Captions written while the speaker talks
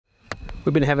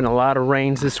We've been having a lot of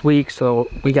rains this week, so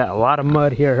we got a lot of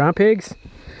mud here, huh pigs?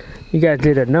 You guys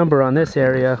did a number on this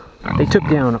area. They took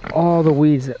down all the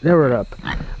weeds. They were up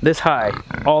this high,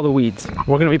 all the weeds.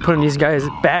 We're gonna be putting these guys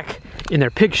back in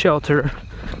their pig shelter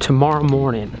tomorrow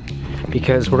morning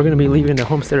because we're gonna be leaving the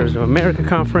Homesteaders of America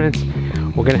conference.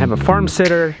 We're gonna have a farm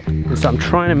sitter, and so I'm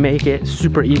trying to make it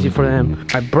super easy for them.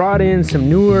 I brought in some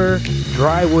newer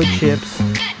dry wood chips.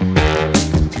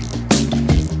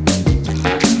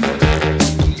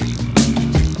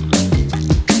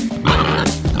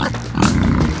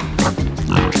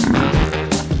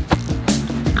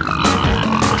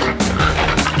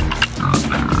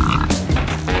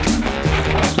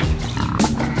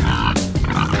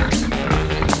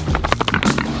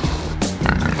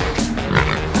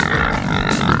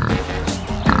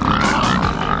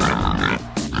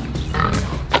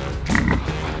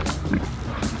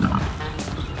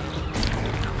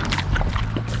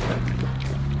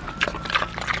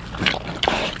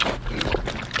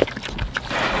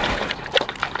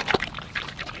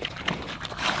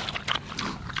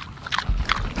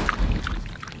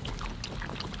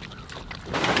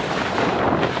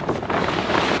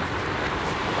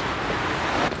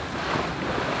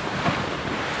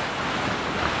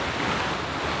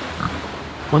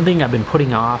 One thing I've been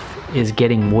putting off is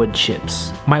getting wood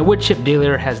chips. My wood chip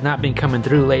dealer has not been coming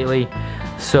through lately,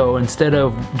 so instead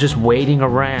of just waiting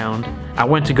around, I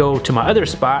went to go to my other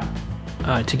spot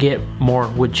to get more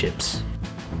wood chips.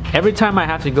 Every time I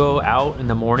have to go out in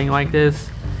the morning like this,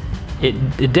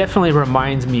 it definitely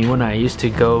reminds me when I used to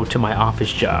go to my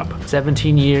office job.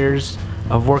 17 years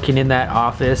of working in that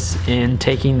office and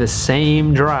taking the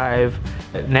same drive.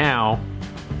 Now,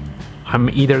 I'm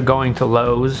either going to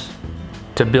Lowe's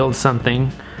to build something,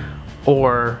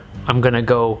 or I'm gonna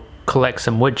go collect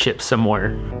some wood chips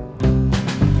somewhere.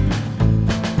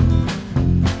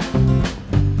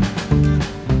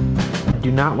 I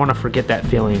do not want to forget that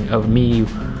feeling of me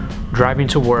driving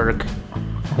to work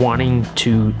wanting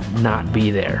to not be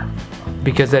there,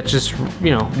 because that just,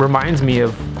 you know, reminds me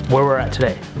of where we're at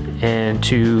today, and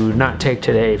to not take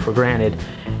today for granted,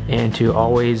 and to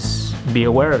always be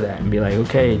aware of that and be like,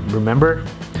 okay,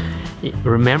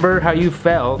 remember how you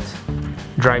felt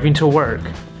driving to work.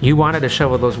 You wanted to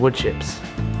shovel those wood chips,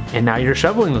 and now you're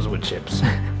shoveling those wood chips.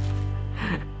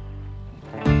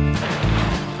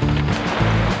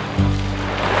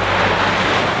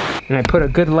 And I put a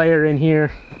good layer in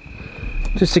here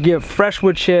just to give fresh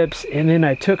wood chips, and then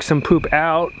I took some poop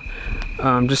out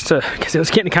because it was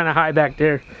getting kind of high back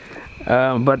there,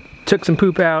 but took some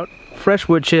poop out, fresh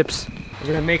wood chips.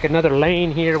 We're gonna make another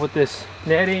lane here with this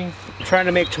netting. I'm trying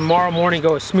to make tomorrow morning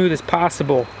go as smooth as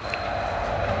possible.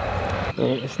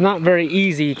 It's not very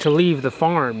easy to leave the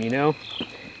farm, you know,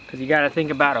 because you got to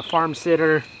think about a farm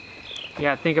sitter. You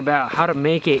got to think about how to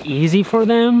make it easy for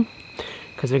them,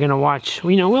 because they're gonna watch.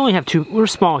 You know, we only have two. We're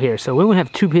small here, so we only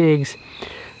have 2 pigs,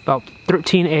 about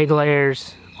 13 egg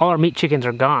layers. All our meat chickens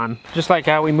are gone. Just like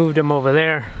how we moved them over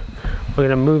there, we're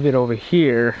gonna move it over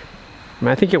here. I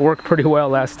mean, I think it worked pretty well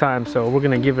last time, so we're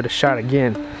gonna give it a shot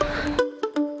again.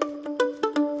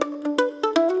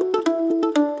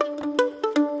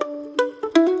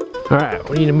 All right,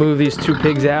 we need to move these 2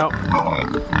 pigs out.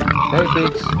 Hey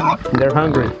pigs, they're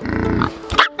hungry.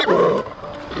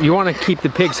 You wanna keep the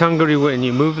pigs hungry when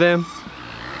you move them?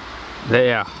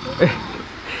 Yeah.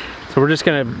 So we're just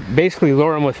gonna basically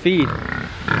lure them with feed.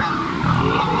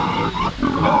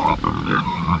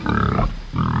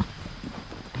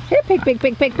 Here, pig, pig,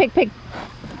 pig, pig, pig, pig.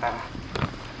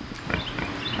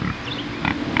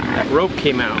 That rope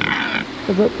came out.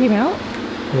 The rope came out?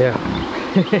 Yeah.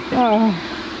 Oh,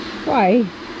 why?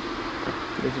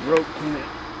 There's a rope came out.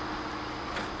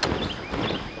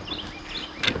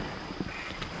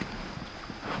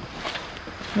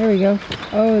 There we go.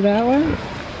 Oh, that one?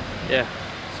 Yeah.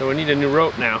 So we need a new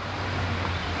rope now.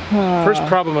 First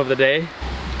problem of the day.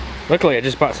 Luckily, I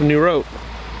just bought some new rope.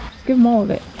 Let's give them all of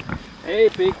it. Hey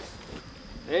pigs.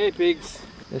 Hey pigs.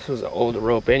 This was an old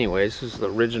rope anyway. This is the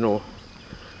original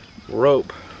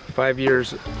rope. 5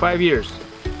 years. 5 years.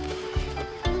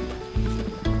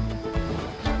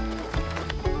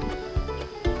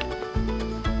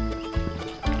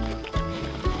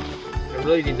 I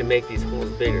really need to make these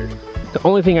holes bigger. The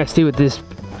only thing I see with this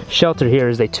shelter here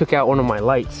is they took out one of my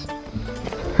lights.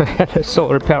 I had a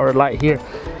solar powered light here.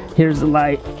 Here's the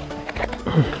light.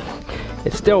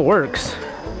 It still works,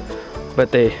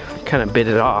 but they kind of bit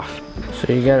it off.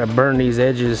 So you gotta burn these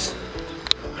edges.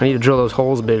 I need to drill those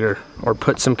holes bigger, or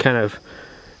put some kind of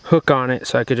hook on it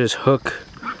so I could just hook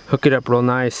it up real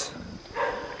nice,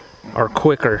 or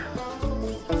quicker.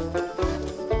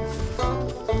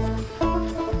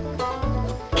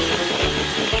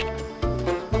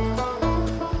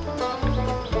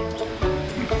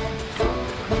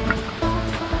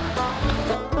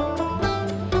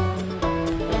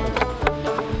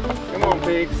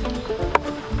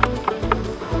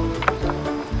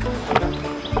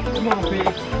 Come on,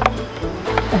 pigs.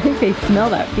 I think they smell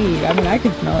that feed. I mean, I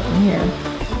can smell it from here.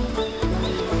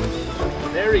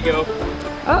 There we go.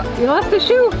 Oh, you lost a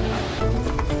shoe.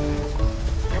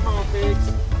 Come on,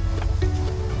 pigs.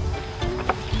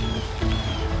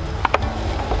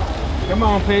 Come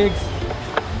on, pigs.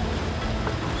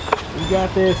 You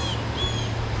got this.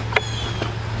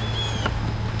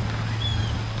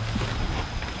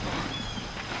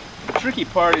 The tricky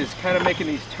part is kind of making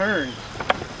these turns.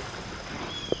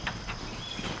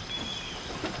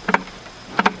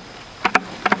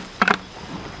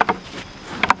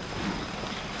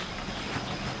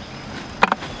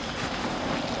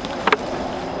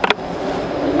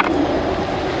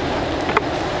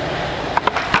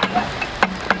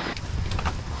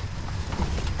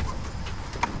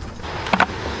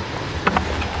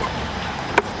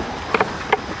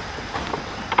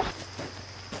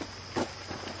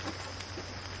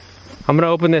 I'm gonna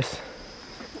open this.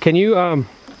 Can you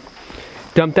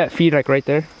dump that feed like right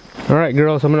there? All right,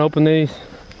 girls, I'm gonna open these.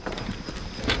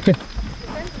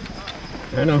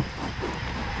 I know.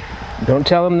 Don't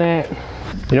tell them that.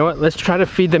 You know what? Let's try to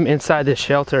feed them inside this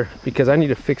shelter because I need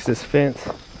to fix this fence,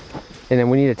 and then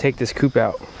we need to take this coop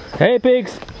out. Hey,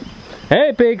 pigs!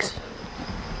 Hey, pigs!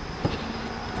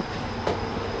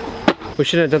 We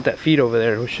shouldn't have dumped that feed over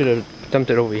there. We should have dumped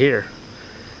it over here.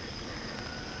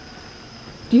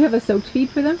 Do you have a soaked feed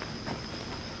for them?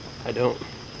 I don't.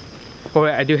 Oh,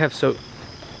 wait, I do have soap.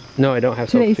 No, I don't have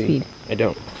soap feed. I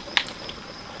don't.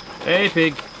 Hey,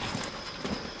 pig.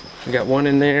 We got one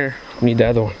in there. We need the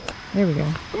other one. There we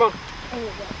go. Come on.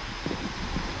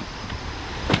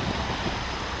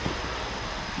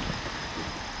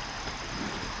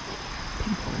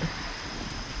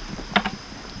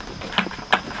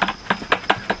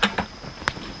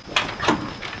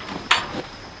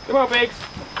 Come on, pigs.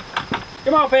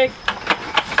 Come on, pig.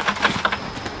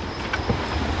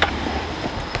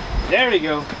 There we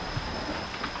go.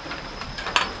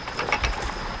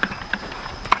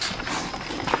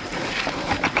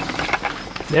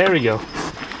 There we go.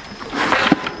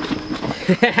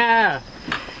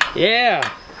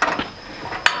 Yeah.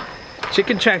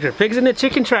 Chicken tractor. Pigs in a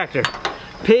chicken tractor.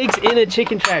 Pigs in a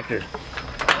chicken tractor.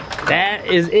 That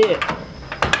is it.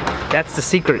 That's the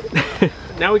secret.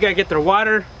 Now we gotta get their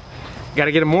water.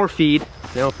 Gotta get them more feed.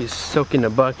 Now if he's soaking the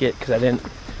bucket, because I didn't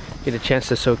get a chance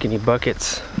to soak any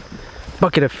bucket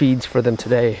of feeds for them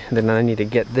today. And then I need to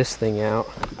get this thing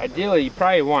out. Ideally, you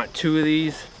probably want 2 of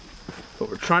these, but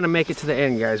we're trying to make it to the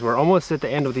end, guys. We're almost at the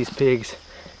end of these pigs,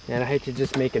 and I hate to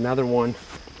just make another one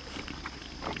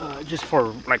just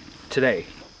for like today.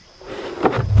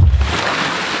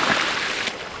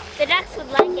 The ducks would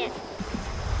like it.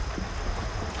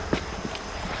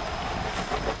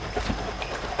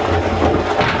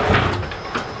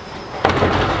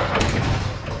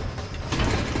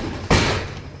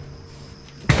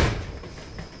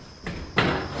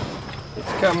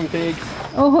 Coming, pigs.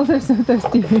 Oh, they're so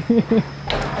thirsty.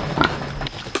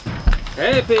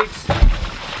 Hey, pigs.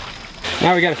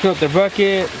 Now we gotta fill up their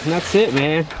bucket, and that's it,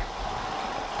 man.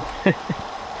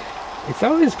 It's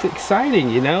always exciting,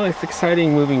 you know? It's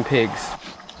exciting moving pigs.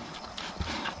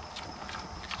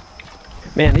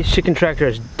 Man, these chicken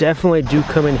tractors definitely do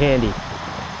come in handy.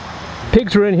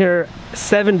 Pigs were in here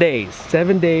 7 days.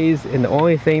 7 days, and the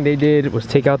only thing they did was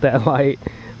take out that light.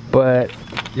 But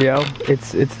you know, it's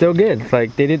still good.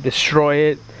 Like, they didn't destroy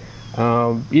it.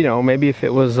 You know, maybe if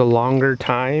it was a longer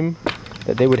time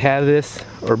that they would have this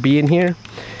or be in here,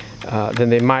 then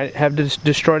they might have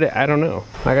destroyed it. I don't know.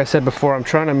 Like I said before, I'm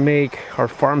trying to make our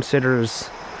farm sitters,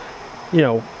 you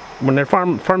know, when they're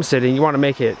farm sitting, you want to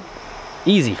make it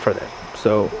easy for them.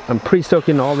 So I'm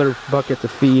pre-soaking all their buckets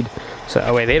of feed, so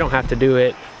that way they don't have to do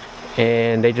it,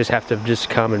 and they just have to just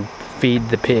come and feed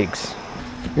the pigs.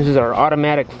 This is our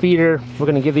automatic feeder. We're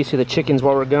gonna give these to the chickens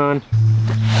while we're gone.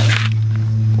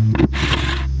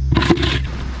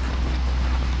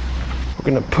 We're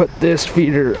gonna put this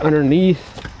feeder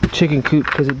underneath the chicken coop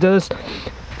because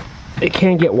it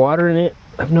can get water in it,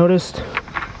 I've noticed.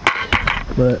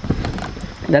 But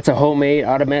that's a homemade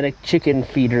automatic chicken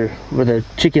feeder where the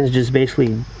chickens just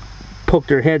basically poke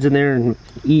their heads in there and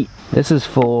eat. This is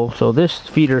full, so this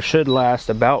feeder should last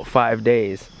about 5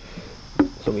 days.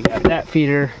 So we got that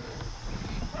feeder,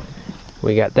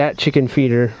 we got that chicken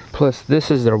feeder, plus this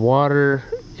is their water,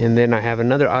 and then I have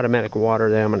another automatic water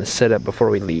that I'm gonna set up before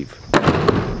we leave.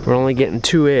 We're only getting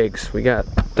 2 eggs. We got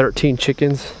 13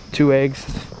 chickens, 2 eggs.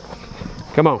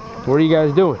 Come on, what are you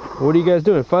guys doing? What are you guys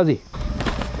doing, Fuzzy?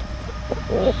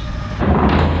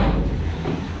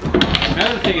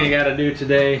 Another thing I gotta do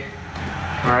today,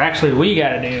 or actually we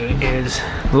gotta do, is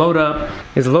load up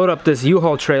is load up this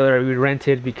U-Haul trailer we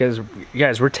rented because,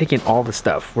 guys, we're taking all the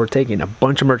stuff. We're taking a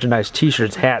bunch of merchandise,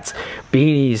 t-shirts, hats,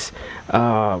 beanies.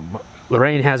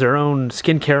 Lorraine has her own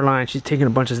skincare line. She's taking a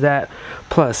bunch of that.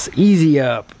 Plus Easy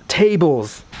Up,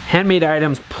 tables, handmade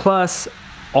items, plus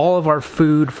all of our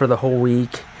food for the whole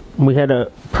week. We had to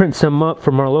print some up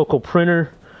from our local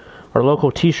printer, our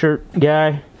local t-shirt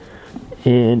guy,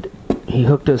 and he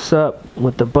hooked us up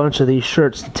with a bunch of these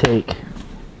shirts to take.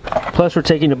 Plus we're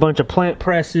taking a bunch of plant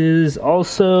presses.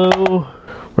 Also,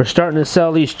 we're starting to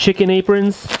sell these chicken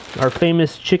aprons, our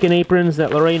famous chicken aprons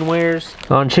that Lorraine wears.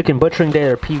 On chicken butchering day,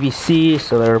 they're PVC,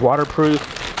 so they're waterproof.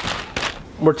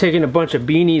 We're taking a bunch of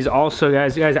beanies also,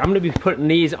 guys. I'm gonna be putting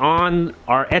these on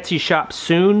our Etsy shop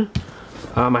soon.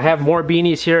 I have more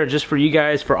beanies here just for you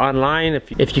guys for online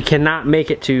if you cannot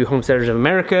make it to Homesteaders of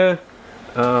America.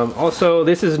 Also,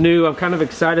 this is new. I'm kind of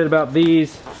excited about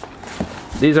these.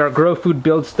 These are Grow Food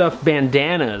Build Stuff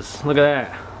bandanas. Look at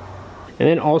that. And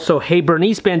then also, hey,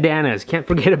 Bernice bandanas. Can't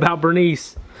forget about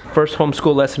Bernice. First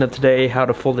homeschool lesson of today, how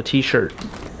to fold a t-shirt.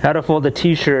 How to fold a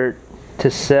t-shirt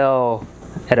to sell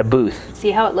at a booth.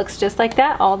 See how it looks just like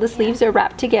that? All the sleeves are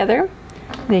wrapped together.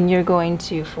 Then you're going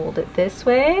to fold it this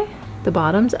way. The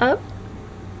bottom's up.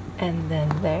 And then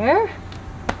there.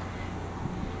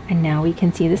 And now we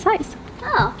can see the size.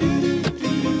 Oh.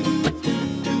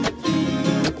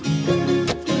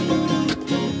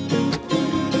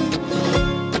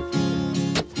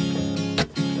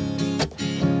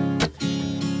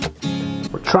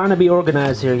 Trying to be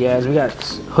organized here, guys. We got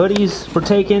hoodies we're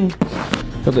taking.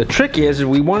 But the trick is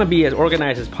we want to be as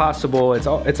organized as possible. It's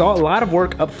a lot of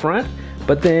work up front,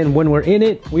 but then when we're in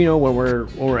it, you know, when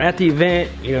we're at the event,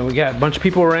 you know, we got a bunch of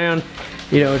people around,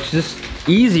 you know, it's just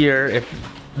easier if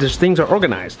these things are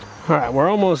organized. All right, we're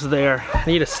almost there. I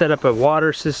need to set up a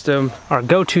water system, our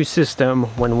go-to system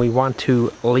when we want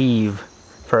to leave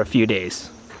for a few days.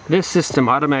 This system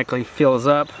automatically fills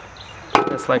up.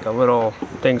 It's like a little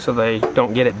thing so they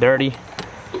don't get it dirty.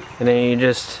 And then you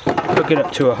just hook it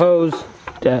up to a hose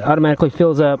that automatically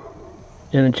fills up,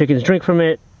 and the chickens drink from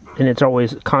it, and it's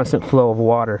always constant flow of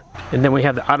water. And then we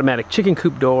have the automatic chicken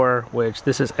coop door, which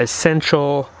this is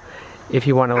essential if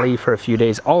you want to leave for a few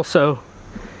days. Also,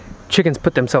 chickens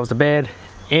put themselves to bed,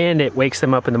 and it wakes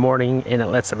them up in the morning and it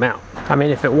lets them out. I mean,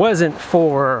 if it wasn't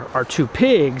for our 2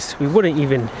 pigs, we wouldn't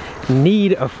even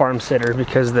need a farm sitter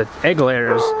because the egg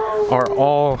layers are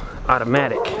all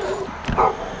automatic.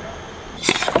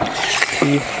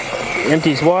 He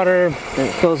empties water and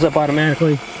it fills up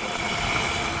automatically.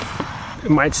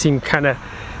 It might seem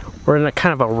we're in a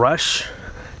kind of a rush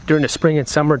during the spring and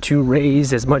summer to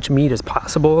raise as much meat as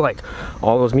possible, like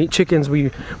all those meat chickens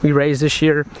we raised this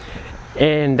year.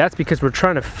 And that's because we're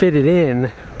trying to fit it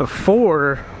in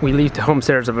before we leave to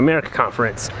Homesteaders of America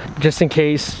conference. Just in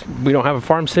case we don't have a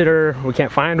farm sitter, we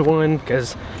can't find one,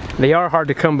 because they are hard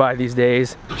to come by these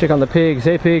days. Check on the pigs.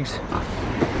 Hey pigs,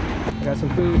 I got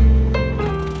some food.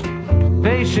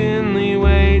 Patiently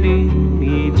waiting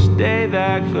each day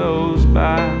that goes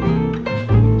by,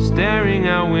 staring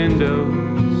out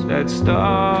windows at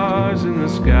stars in the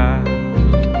sky,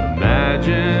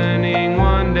 imagining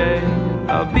one day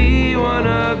I'll be one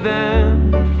of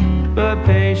them, but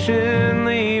patiently